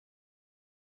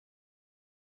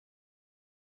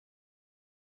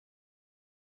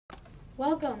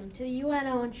Welcome to the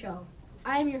U.N.Owen show.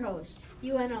 I am your host,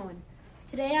 U.N.Owen.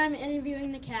 Today I'm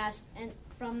interviewing the cast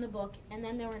from the book And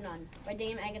Then There Were None by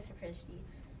Dame Agatha Christie.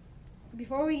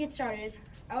 Before we get started,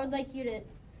 I would like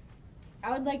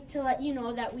to let you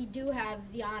know that we do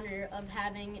have the honor of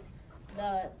having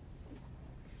the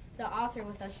author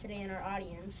with us today in our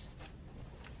audience.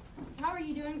 How are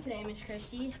you doing today, Miss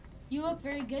Christie? You look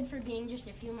very good for being just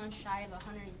a few months shy of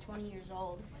 120 years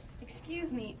old.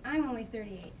 Excuse me, I'm only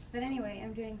 38, but anyway,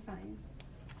 I'm doing fine.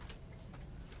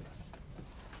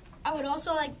 I would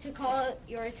also like to call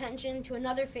your attention to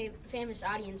another famous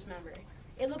audience member.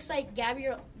 It looks like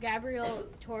Gabrielle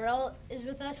Torrell is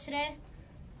with us today.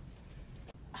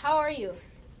 How are you?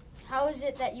 How is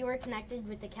it that you are connected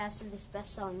with the cast of this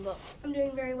best-selling book? I'm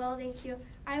doing very well, thank you.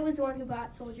 I was the one who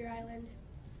bought Soldier Island.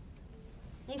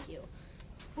 Thank you.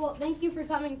 Well, thank you for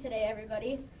coming today,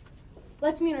 everybody.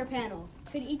 Let's meet our panel.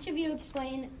 Could each of you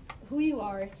explain who you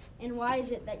are and why is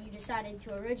it that you decided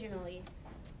to originally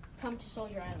come to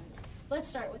Soldier Island? Let's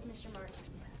start with Mr.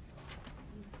 Marston.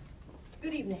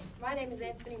 Good evening. My name is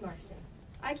Anthony Marston.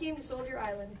 I came to Soldier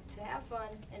Island to have fun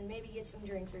and maybe get some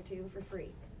drinks or two for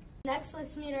free. Next,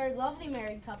 let's meet our lovely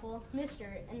married couple, Mr.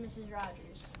 and Mrs.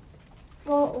 Rogers.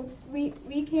 Well, we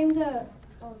came to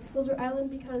Soldier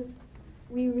Island because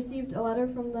we received a letter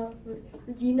from the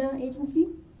Regina agency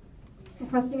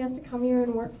requesting us to come here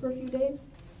and work for a few days.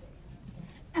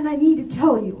 And I need to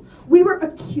tell you, we were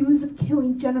accused of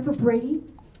killing Jennifer Brady,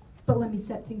 but let me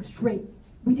set things straight.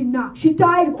 We did not. She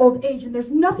died of old age, and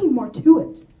there's nothing more to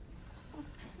it.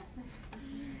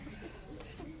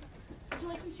 Would you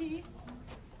like some tea?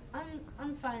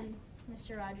 I'm fine,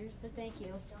 Mr. Rogers, but thank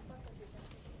you.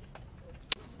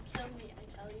 Kill me, I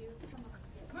tell you.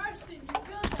 Marston, you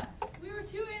killed us. We were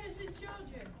two innocent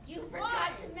children. You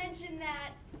forgot to mention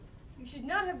that. You should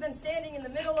not have been standing in the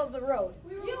middle of the road.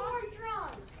 You were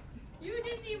drunk. You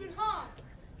didn't even honk.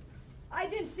 I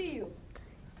didn't see you.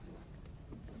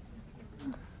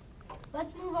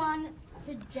 Let's move on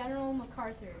to General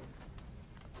MacArthur.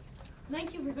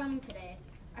 Thank you for coming today.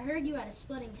 I heard you had a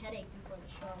splitting headache before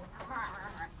the show.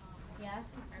 Yeah?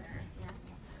 Yeah.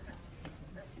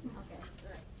 Okay.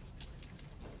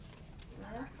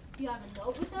 You have a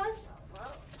note with us?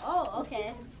 Oh,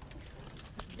 okay.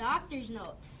 Doctor's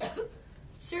note.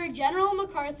 Sir, General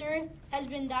MacArthur has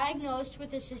been diagnosed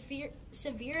with a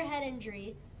severe head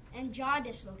injury and jaw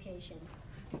dislocation.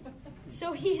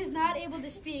 So he is not able to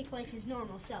speak like his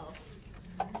normal self.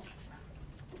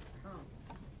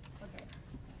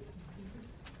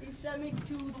 He sent me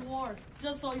to the war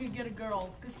just so he could get a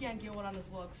girl, because he can't get one on his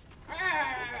looks.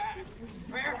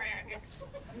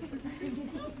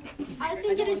 I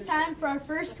think it is time for our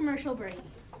first commercial break.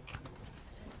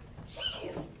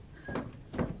 Jeez!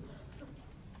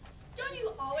 Don't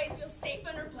you always feel safe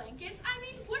under blankets? I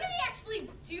mean, what do they actually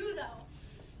do, though?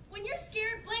 When you're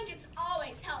scared, blankets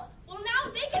always help. Well,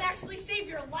 now they can actually save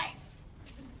your life.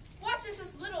 Watch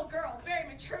this little girl very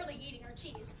maturely eating her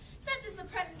cheese. Senses the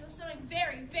presence of something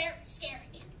very, very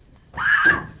scary.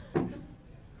 Ah! I'm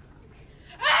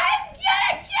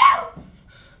gonna kill!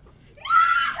 No!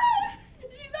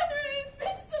 She's under an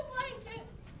invincible blanket.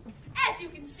 As you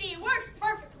can see, it works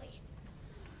perfectly.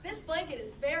 This blanket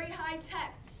is very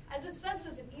high-tech. As it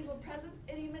senses an evil presence,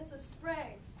 it emits a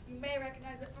spray. You may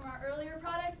recognize it from our earlier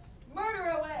product, Murder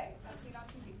Away, as seen on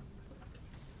TV.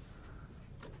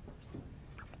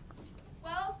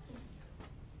 Well,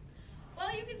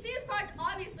 you can see this product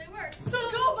obviously works. So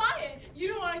go buy it. You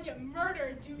don't want to get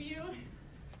murdered, do you?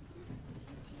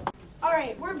 All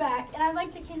right, we're back, and I'd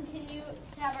like to continue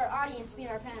to have our audience be in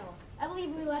our panel. I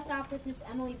believe we left off with Miss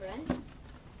Emily Brent.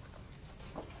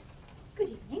 Good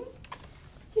evening.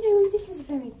 You know, this is a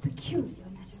very peculiar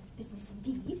matter of business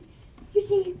indeed. You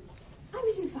see, I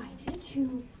was invited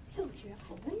to Soldier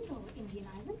Island or Indian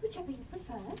Island, whichever you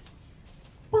prefer,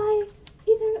 by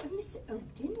either a Miss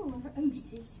Ogden or a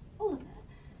Mrs. Oliver.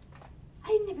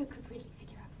 I never could really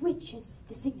figure out which, as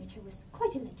the signature was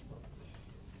quite illegible.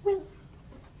 Well,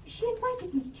 she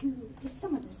invited me to the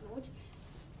summer resort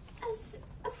as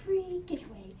a free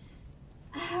getaway.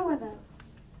 However,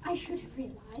 I should have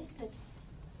realized that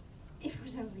it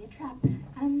was only a trap,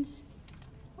 and,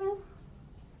 well,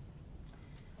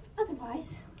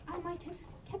 otherwise I might have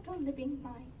kept on living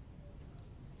my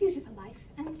beautiful life,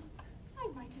 and I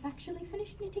might have actually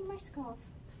finished knitting my scarf.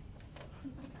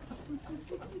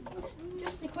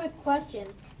 Just a quick question.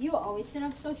 Do you always sit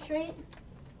up so straight?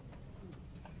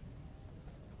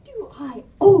 Do I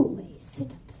always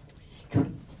sit up so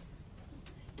straight?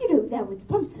 You know, there was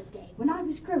once a day when I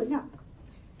was growing up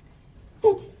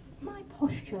that my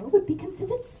posture would be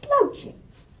considered slouching.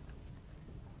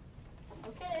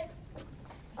 Okay.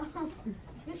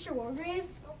 Mr. Wargrave,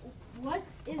 what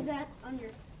is that on your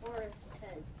forehead?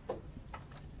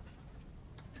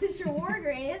 Mr.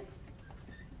 Wargrave?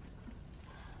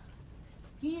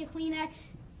 Do you need a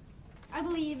Kleenex? I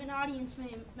believe an audience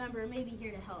member may be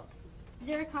here to help. Is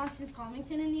there a Constance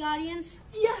Comington in the audience?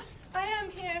 Yes, I am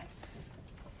here.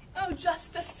 Oh,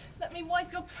 Justice, let me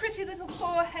wipe your pretty little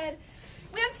forehead.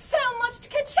 We have so much to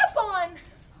catch up on.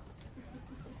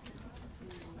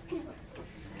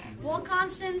 Well,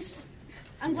 Constance,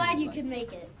 I'm glad you could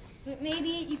make it. But maybe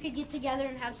you could get together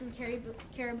and have some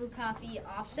caribou coffee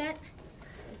offset.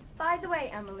 By the way,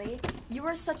 Emily, you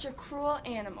are such a cruel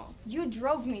animal. You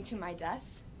drove me to my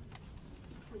death.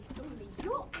 It was only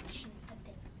your actions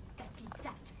that did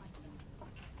that, my dear.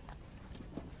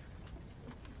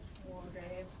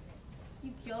 Wargrave,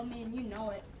 you killed me and you know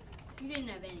it. You didn't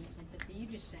have any sympathy. You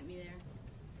just sent me there.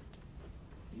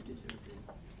 You deserved it.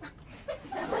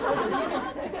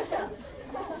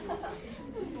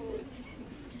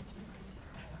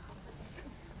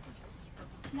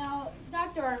 Now,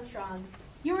 Dr. Armstrong,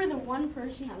 you were the one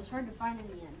person that was hard to find in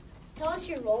the end. Tell us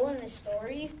your role in this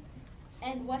story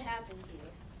and what happened to you.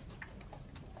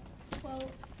 Well,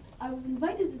 I was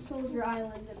invited to Soldier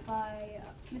Island by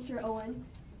Mr. Owen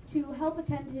to help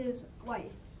attend his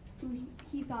wife, who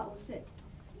he thought was sick.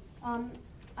 I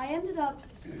ended up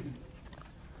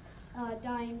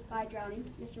dying by drowning.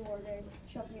 Mr. Wargrave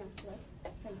shoved me off the cliff.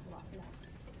 Thanks a lot for that.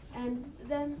 And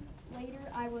then later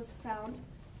I was found,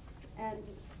 and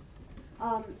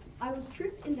I was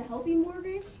tricked into helping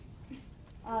Wargrave.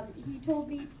 He told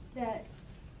me that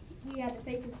we had to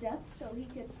fake his death so he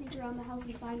could sneak around the house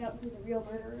and find out who the real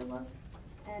murderer was,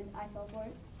 and I fell for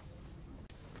it.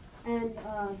 And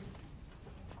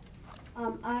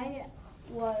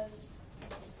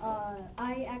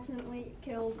I accidentally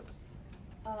killed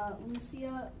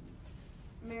Lucia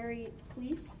Mary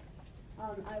Cleese.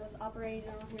 I was operating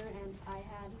on her, and I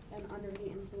had been under the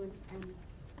influence and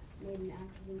made an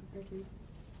accident or two.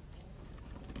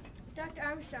 Dr.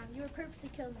 Armstrong, you were purposely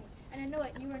killing me, and I know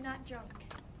it. You were not drunk.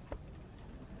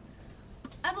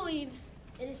 I believe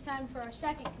it is time for our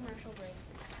second commercial break.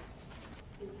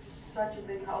 It's such a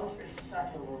big house for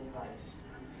such a low price.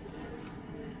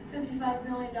 $55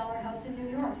 million house in New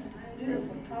York.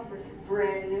 Beautiful property,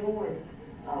 brand new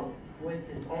with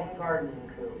its own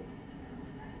gardening crew.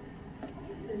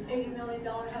 This $80 million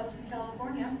house in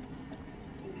California.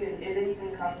 It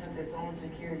even comes with its own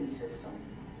security system.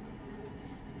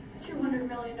 $200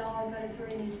 million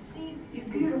Mediterranean Sea,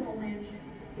 beautiful mansion.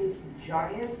 It's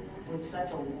giant with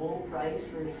such a low price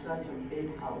for such a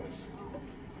big house.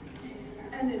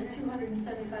 And this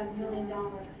 $275 million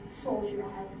Soldier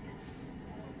Island.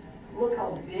 Look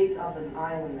how big of an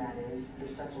island that is for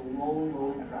such a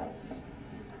low price.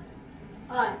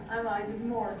 Hi, I'm Isaac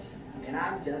Morris. And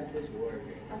I'm Justice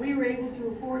Wargrave. And we were able to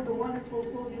afford the wonderful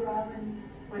Soldier Island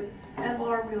with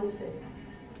MR Real Estate.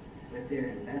 With their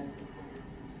investment.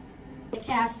 The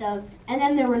cast of And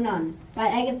Then There Were None by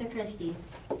Agatha Christie.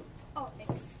 Oh,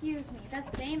 excuse me. That's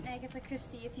Dame Agatha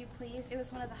Christie, if you please. It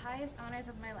was one of the highest honors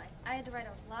of my life. I had to write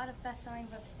a lot of best-selling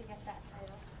books to get that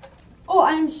title. Oh,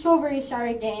 I'm so very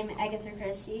sorry, Dame Agatha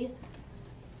Christie.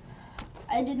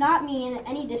 I did not mean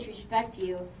any disrespect to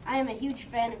you. I am a huge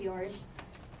fan of yours.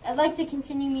 I'd like to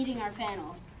continue meeting our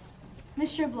panel.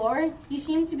 Mr. Bloor, you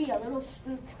seem to be a little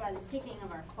spooked by the ticking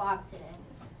of our clock today.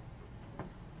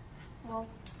 Well,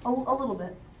 a little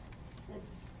bit.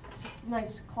 It's a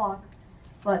nice clock,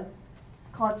 but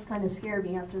clocks kind of scare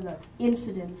me after the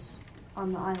incidents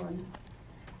on the island.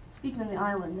 Speaking of the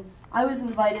island, I was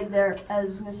invited there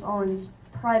as Miss Owen's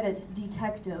private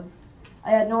detective. I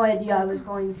had no idea I was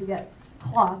going to get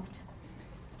clocked.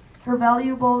 Her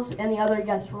valuables and the other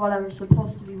guests were what I was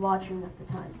supposed to be watching at the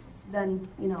time. Then,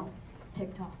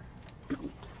 TikTok.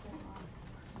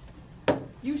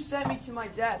 You sent me to my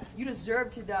death. You deserve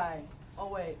to die. Oh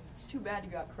wait, it's too bad you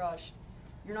got crushed.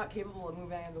 You're not capable of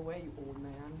moving out of the way, you old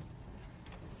man.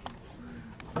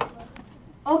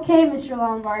 Okay, Mr.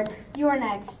 Lombard, you are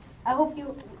next. I hope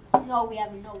you know we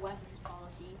have a no weapons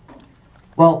policy.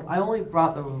 Well, I only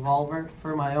brought the revolver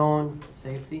for my own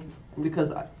safety, and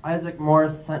because Isaac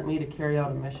Morris sent me to carry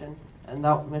out a mission, and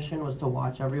that mission was to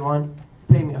watch everyone,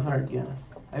 pay me 100 Guinness.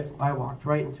 I walked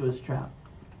right into his trap.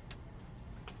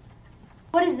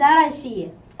 What is that I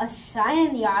see? A sign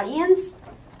in the audience?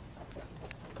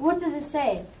 What does it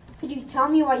say? Could you tell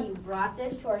me why you brought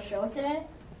this to our show today?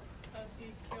 Because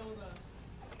he killed us.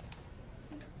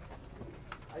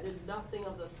 I did nothing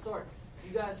of the sort.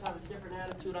 You guys have a different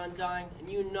attitude on dying, and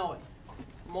you know it.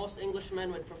 Most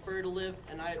Englishmen would prefer to live,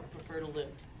 and I prefer to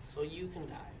live. So you can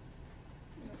die.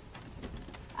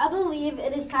 I believe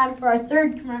it is time for our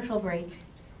third commercial break.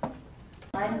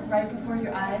 Right before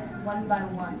your eyes, one by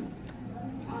one.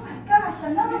 Oh my gosh,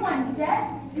 another one, Jet?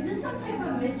 Is this some type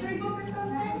of mystery book or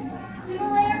something? Sooner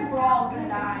or later, we're all gonna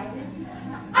die.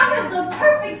 I have the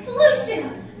perfect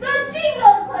solution! The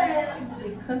Jingle Clip!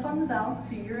 They clip on the bell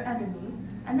to your enemy,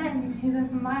 and then you can hear them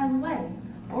from miles away.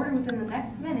 Order within the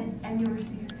next minute, and you'll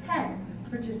receive 10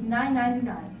 for just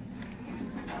 $9.99.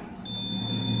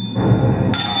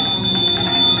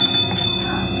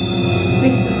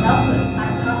 Thanks to the bell clip,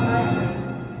 I caught my enemy.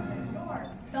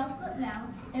 Bell clip now,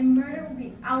 and murder will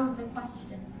be out of the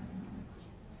question.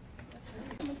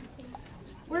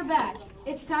 We're back.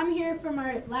 It's time to hear from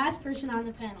our last person on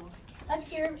the panel. Let's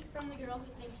hear from the girl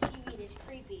who thinks seaweed is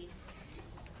creepy.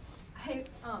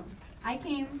 I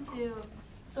came to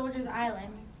Soldiers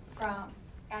Island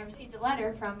I received a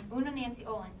letter from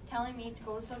U.N.Owen2015English telling me to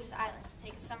go to Soldiers Island to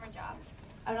take a summer job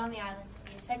out on the island to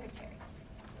be a secretary.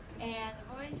 And the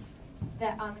voice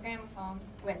that on the gramophone,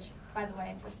 which, by the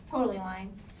way, was totally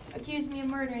lying, accused me of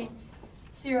murdering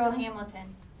Cyril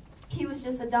Hamilton. He was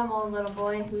just a dumb old little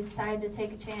boy who decided to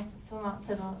take a chance and swim out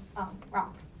to the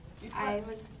rock. I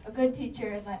was a good teacher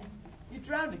and let him. You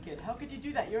drowned a kid. How could you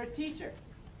do that? You're a teacher.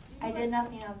 I did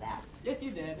nothing of that. Yes,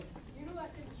 you did. You knew I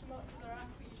couldn't swim out to the rock,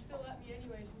 but you still let me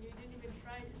anyways, and you didn't even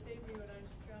try to save me when I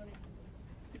was drowning.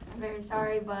 I'm very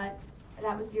sorry, but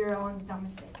that was your own dumb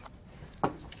mistake.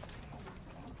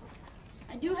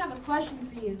 I do have a question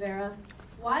for you, Vera.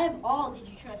 Why of all did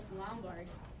you trust Lombard?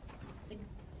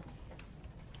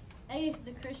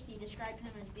 Agatha Christie described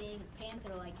him as being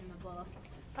panther-like in the book.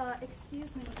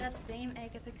 Excuse me, that's Dame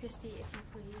Agatha Christie, if you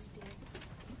please, dear.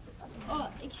 Oh,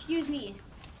 excuse me.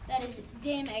 That is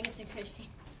Dame Agatha Christie.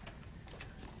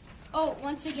 Oh,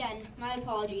 once again, my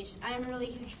apologies. I am a really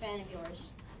huge fan of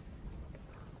yours.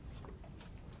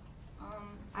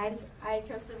 I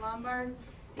trusted Lombard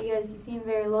because he seemed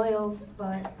very loyal,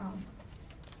 but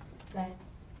that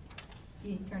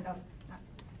he turned out not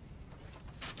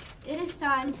to. It is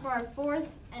time for our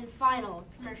fourth and final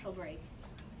commercial break.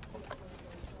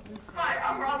 Hi,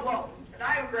 I'm Rob Lowe, and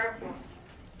I have a gramophone.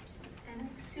 And I'm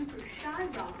super shy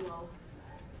Rob Lowe,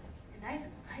 and I have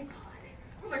an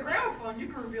iPod. With a gramophone, you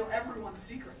can reveal everyone's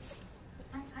secrets.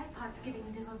 My iPod's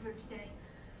getting delivered today,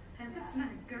 and it's not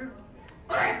a girl.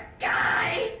 Or a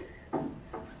guy!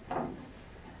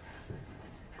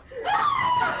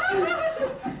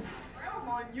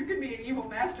 Gramophone, you could be an evil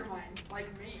mastermind, like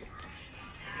me.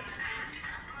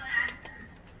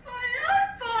 My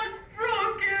iPod's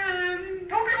broken!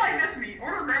 Don't be like this, me.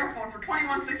 Order a gramophone for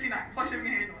 $21.69, plus shipping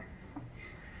and handling.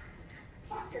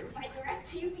 Sponsored by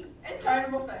DirecTV and China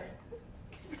Buffet.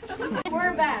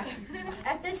 We're back.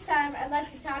 At this time, I'd like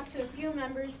to talk to a few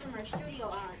members from our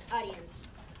studio audience.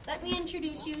 Let me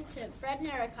introduce you to Fred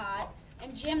Narracott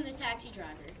and Jim, the taxi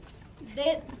driver.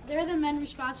 They're the men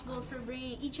responsible for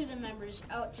bringing each of the members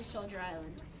out to Soldier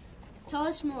Island. Tell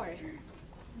us more.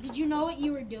 Did you know what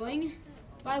you were doing?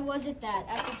 Why was it that,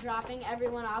 after dropping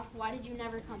everyone off, why did you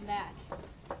never come back?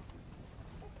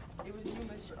 It was you,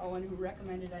 Mr. Owen, who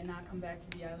recommended I not come back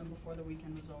to the island before the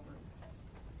weekend was over.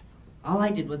 All I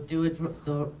did was do it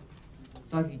so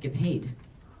I could get paid.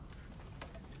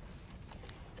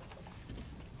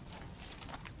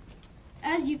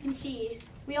 As you can see,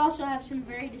 we also have some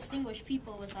very distinguished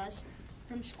people with us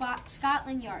from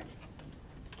Scotland Yard.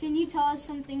 Can you tell us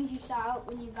some things you saw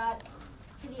when you got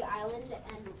to the island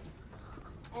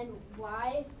and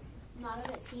why none of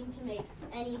it seemed to make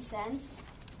any sense?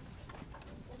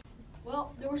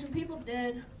 Well, there were some people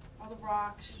dead on the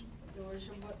rocks. There was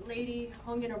a lady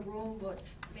hung in a room,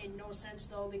 which made no sense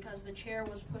though because the chair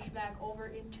was pushed back over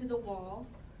into the wall.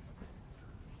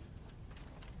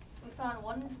 We found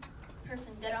one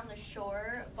person dead on the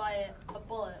shore by a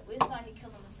bullet. We thought he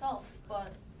killed himself,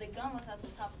 but the gun was at the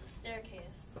top of the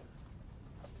staircase.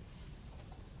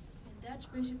 And that's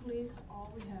basically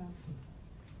all we have.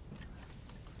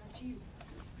 Back to you.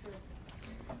 Sure.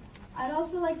 I'd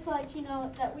also like to let you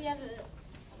know that we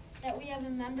have a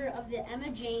member of the Emma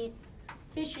Jane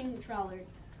fishing trawler.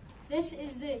 This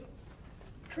is the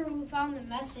crew who found the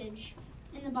message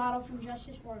in the bottle from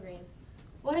Justice Wargrave.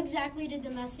 What exactly did the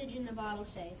message in the bottle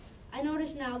say? I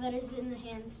notice now that it's in the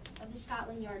hands of the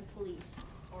Scotland Yard police.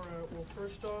 Alright, well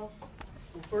first off,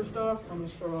 I'm going to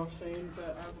start off saying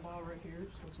that I have the bottle right here,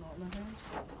 so it's not in my hands.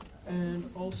 And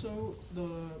also,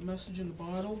 the message in the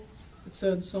bottle, it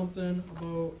said something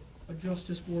about a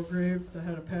Justice Wargrave that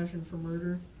had a passion for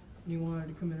murder, and he wanted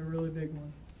to commit a really big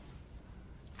one.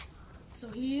 So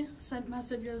he sent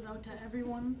messages out to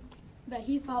everyone that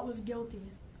he thought was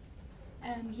guilty,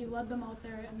 and he led them out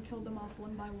there and killed them off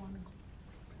one by one.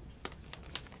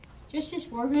 Justice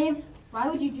Wargrave, why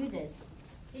would you do this?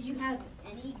 Did you have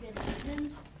any good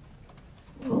reasons?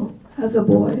 as a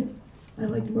boy, I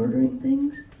liked murdering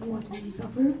things. I wanted them to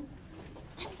suffer.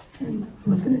 And I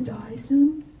was going to die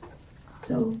soon.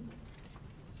 So,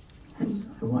 and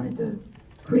I wanted to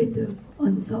create the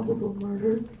unsolvable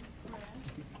murder.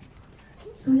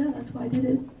 So yeah, that's why I did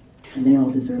it. And they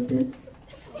all deserved it.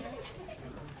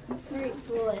 Very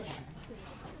foolish.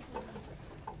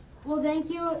 Well, thank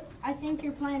you. I think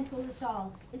your plan fooled us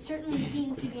all. It certainly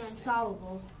seemed to be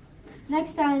unsolvable.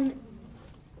 Next time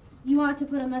you want to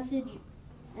put a message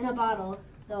in a bottle,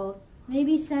 though,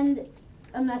 maybe send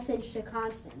a message to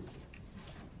Constance.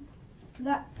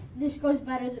 This goes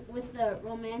better with the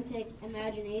romantic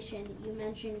imagination you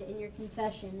mentioned in your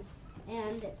confession,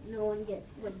 and no one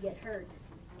would get hurt.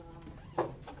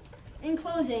 In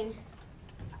closing,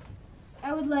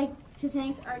 I would like to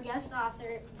thank our guest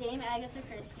author, Dame Agatha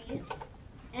Christie,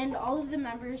 and all of the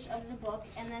members of the book,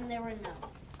 And Then There Were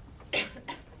None,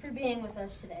 for being with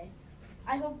us today.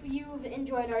 I hope you've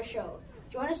enjoyed our show.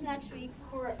 Join us next week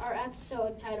for our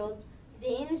episode titled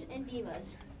Dames and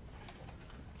Divas.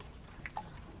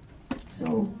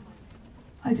 So,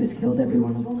 I just killed every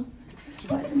one of them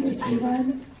by the nursery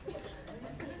rhyme.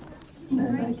 And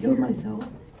then I killed myself.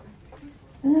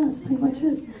 And yeah, that's pretty much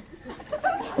it.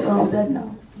 They're all dead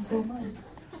now. And so am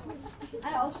I.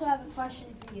 I also have a question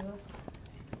for you.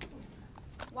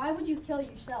 Why would you kill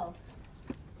yourself?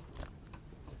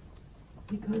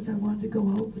 Because I wanted to go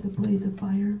out with a blaze of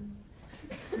fire.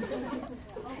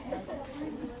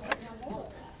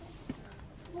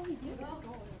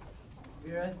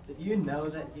 Vera, did you know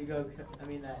that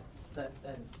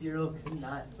that Cyril could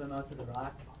not swim out to the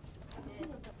rock?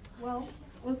 Well,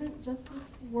 wasn't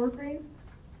Justice Wargrave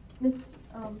Miss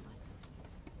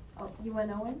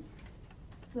U.N.Owen?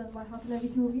 So my house and every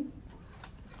two of you?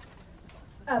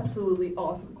 Absolutely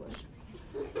awesome question.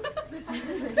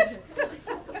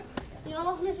 You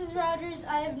know, Mrs. Rogers,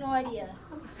 I have no idea.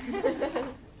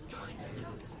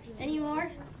 Any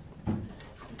more?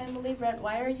 Emily Brent,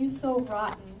 why are you so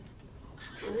rotten?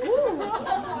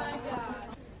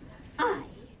 I,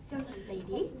 young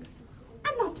lady,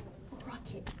 am not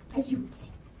rotten, as you would say.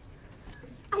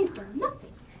 I have done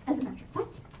nothing, as a matter of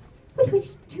fact, with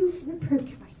which to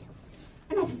reproach myself.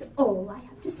 And that is all I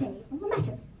have to say on the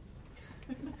matter.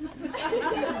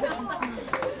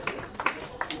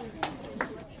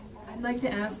 I'd like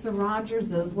to ask the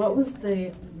Rogerses, what was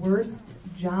the worst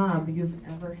job you've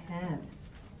ever had?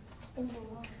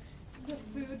 The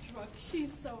food truck.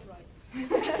 She's so right.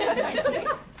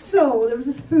 So, there was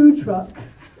this food truck.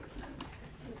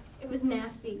 It was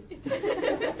nasty.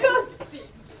 Disgusting.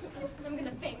 I'm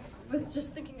gonna faint with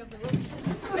just thinking of the roaches.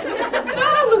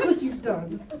 Ah, look what you've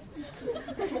done.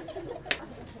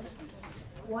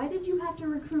 Why did you have to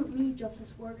recruit me,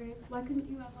 Justice Wargrave? Why couldn't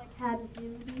you have had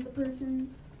him be the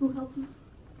person who helped you?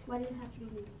 Why did it have to be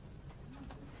me?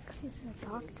 Because he's a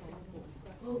doctor.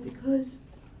 Well, because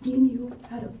me and you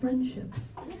had a friendship.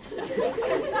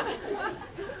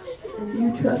 And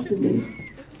you trusted me.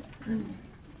 And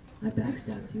I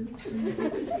backstabbed you.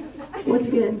 And once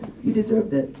again, you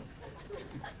deserved it.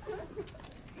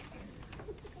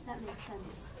 That makes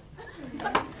sense.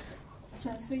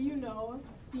 Just so you know,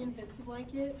 the Invincible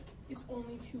blanket is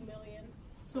only $2 million.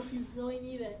 So if you really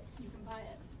need it, you can buy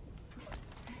it.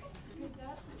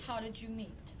 How did you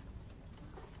meet?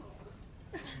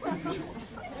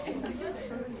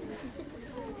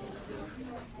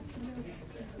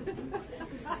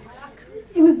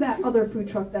 It was that other food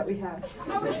truck that we had.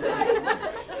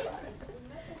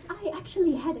 I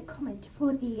actually had a comment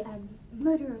for the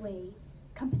Murder Away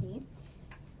company.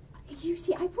 You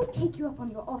see, I would take you up on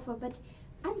your offer, but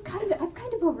I've kind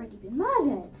of already been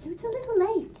murdered, so it's a little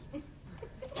late.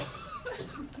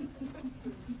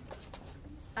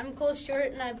 I'm Cole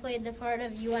Stewart, and I played the part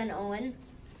of U.N.Owen.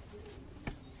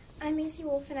 I'm Macy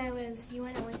Wolf, and I was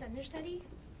U.N.Owen's understudy.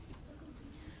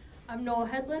 I'm Noah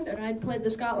Headland, and I played the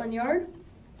Scotland Yard.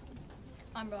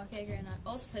 I'm Brock Hager, and I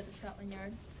also played the Scotland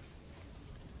Yard.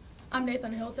 I'm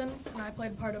Nathan Hilton, and I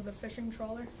played part of the fishing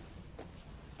trawler.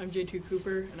 I'm J2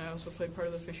 Cooper, and I also played part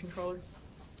of the fishing trawler.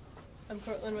 I'm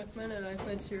Cortland Wickman, and I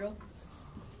played Cyril.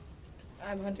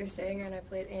 I'm Hunter Stanger, and I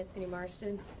played Anthony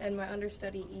Marston, and my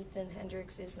understudy Ethan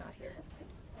Hendricks is not here.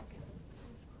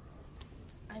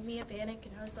 I'm Mia Bannock,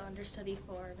 and I was the understudy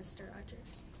for Mr.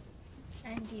 Rogers.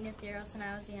 I'm Dina Theros, and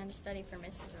I was the understudy for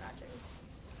Mrs. Rogers.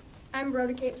 I'm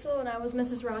Rhoda Capesel, and I was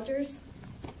Mrs. Rogers.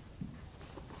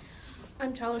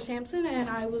 I'm Tyler Sampson, and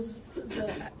I was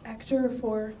the actor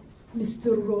for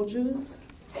Mr. Rogers.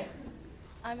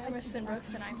 I'm Emerson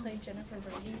Brooks, and I played Jennifer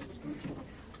Brady.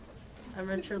 I'm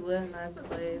Richard Lynn, and I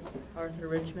played Arthur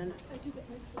Richmond.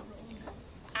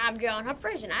 I'm John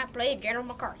Humphreys, and I played General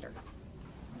MacArthur.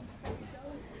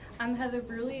 I'm Heather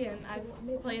Bruley, and I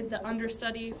played the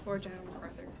understudy for General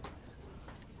MacArthur.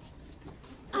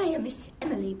 I am Miss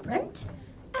Emily Brent,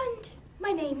 and my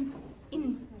name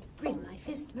in real life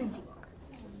is Lindsay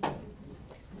Walker.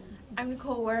 I'm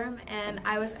Nicole Worm, and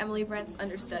I was Emily Brent's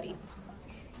understudy.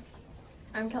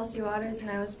 I'm Kelsey Waters, and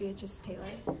I was Beatrice Taylor.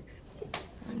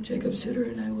 I'm Jacob Suter,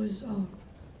 and I was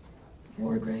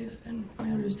Wargrave, and my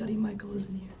understudy Michael is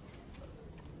in here.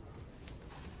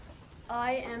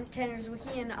 I am Tanner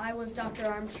Zwicky, and I was Dr.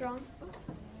 Armstrong.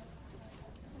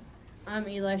 I'm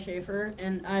Eli Schaefer,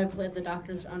 and I played the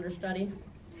doctor's understudy.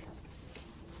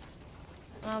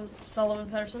 I'm Solomon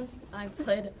Pedersen. I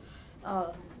played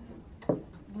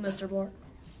Mr. Bloor.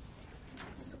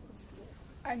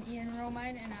 I'm Ian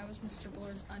Romine, and I was Mr.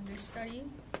 Bloor's understudy.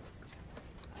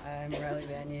 I'm Riley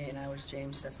Vanier, and I was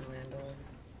James Stephen Landau.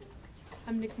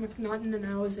 I'm Nick McNaughton, and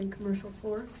I was in Commercial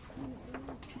 4.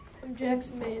 I'm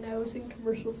Jackson May, and I was in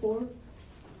Commercial 4.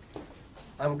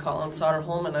 I'm Colin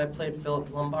Soderholm, and I played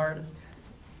Philip Lombard.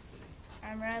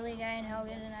 I'm Riley Guy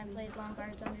Helgen, and I played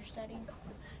Lombard's understudy.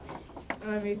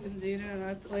 I'm Ethan Zeta, and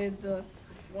I played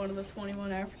one of the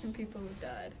 21 African people who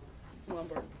died.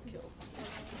 Lombard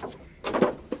killed.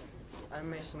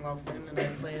 I'm Mason Lofgren, and I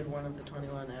played one of the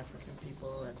 21 African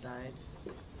people that died.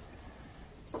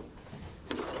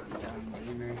 I'm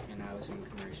Damer, and I was in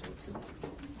Commercial 2.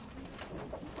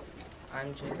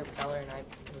 I'm Jacob Keller, and I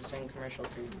was in Commercial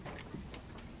 2.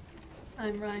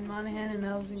 I'm Ryan Monahan, and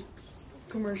I was in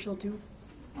Commercial 2.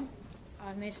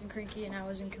 I'm Mason Krinky, and I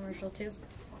was in Commercial 2.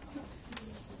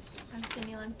 I'm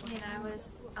Cindy Lemke, and I was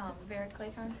Vera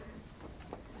Claythorne.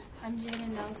 I'm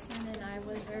Jaden Nelson, and I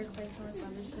was Vera Claythorne's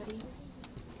understudy.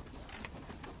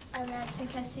 I'm Madison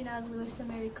Kesty, and I was Louisa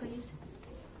Mary Cleese.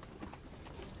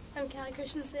 I'm Callie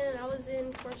Christensen, and I was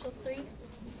in Commercial 3.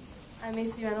 I'm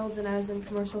Macy Reynolds, and I was in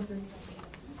Commercial 3.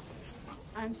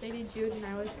 I'm Sadie Jude, and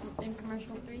I was in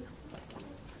Commercial 3.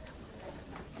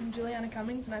 I'm Juliana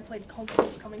Cummings, and I played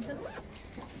Constance Cummington.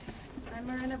 I'm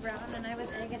Marina Brown, and I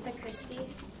was Agatha Christie.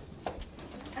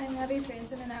 I'm Abby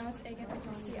Franzen, and I was Agatha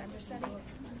Christie understudy.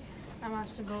 I'm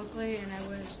Austin Bulkley, and I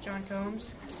was John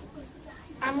Combs.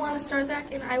 I'm Lana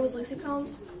Starzak, and I was Lisa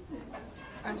Combs.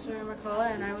 I'm Sawyer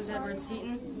McCullough, and I was Edward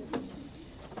Seaton.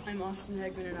 I'm Austin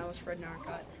Hegman, and I was Fred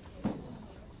Narcott.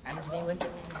 I'm Anthony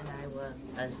Winterman, and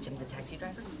I was Jim the taxi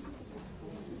driver.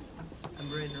 I'm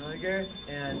Braden Rulliger,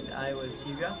 and I was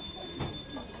Hugo.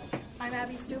 I'm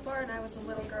Abby Stupar, and I was a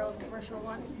little girl in Commercial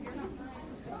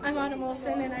 1. I'm Autumn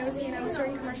Olsen, and I was the announcer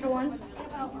in Commercial 1.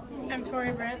 I'm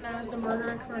Tori Brandt, and I was the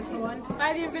murderer in Commercial 1.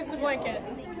 I the Invincible Blanket.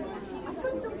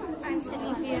 I'm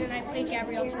Sydney Fian, and I played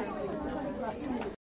Gabrielle Turner.